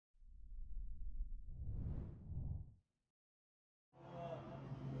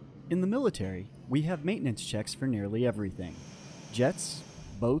In the military, we have maintenance checks for nearly everything. Jets,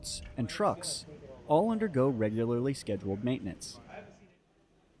 boats, and trucks all undergo regularly scheduled maintenance.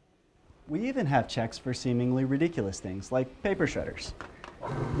 We even have checks for seemingly ridiculous things like paper shredders.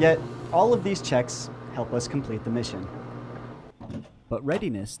 Yet, all of these checks help us complete the mission. But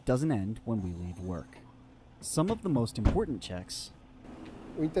readiness doesn't end when we leave work. Some of the most important checks: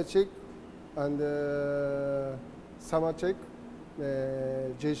 winter check and summer check,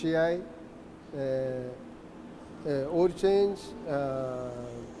 JCI, oil change,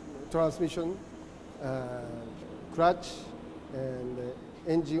 transmission, clutch, and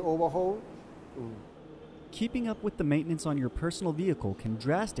engine overhaul. Keeping up with the maintenance on your personal vehicle can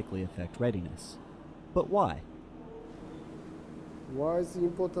drastically affect readiness. But why? Why is the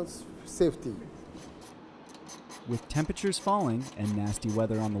importance? Safety. With temperatures falling and nasty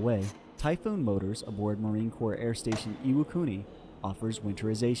weather on the way, Typhoon Motors aboard Marine Corps Air Station Iwakuni offers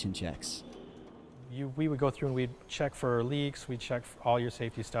winterization checks. We would go through and we'd check for leaks, we'd check for all your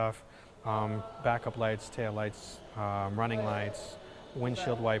safety stuff, backup lights, tail lights, running lights,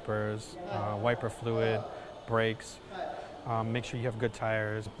 windshield wipers, wiper fluid, brakes, make sure you have good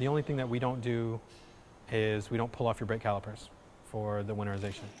tires. The only thing that we don't do is we don't pull off your brake calipers for the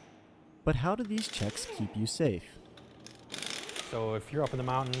winterization. But how do these checks keep you safe? So if you're up in the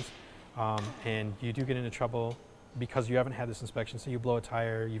mountains and you do get into trouble because you haven't had this inspection, so you blow a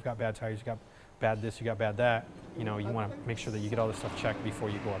tire, you've got bad tires, you got bad this, you got bad that, you want to make sure that you get all this stuff checked before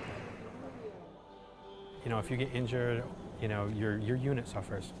you go up there. If you get injured, your unit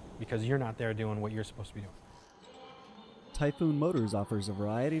suffers because you're not there doing what you're supposed to be doing. Typhoon Motors offers a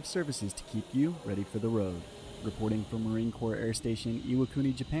variety of services to keep you ready for the road. Reporting from Marine Corps Air Station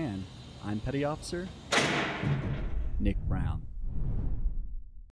Iwakuni, Japan, I'm Petty Officer Nick Brown.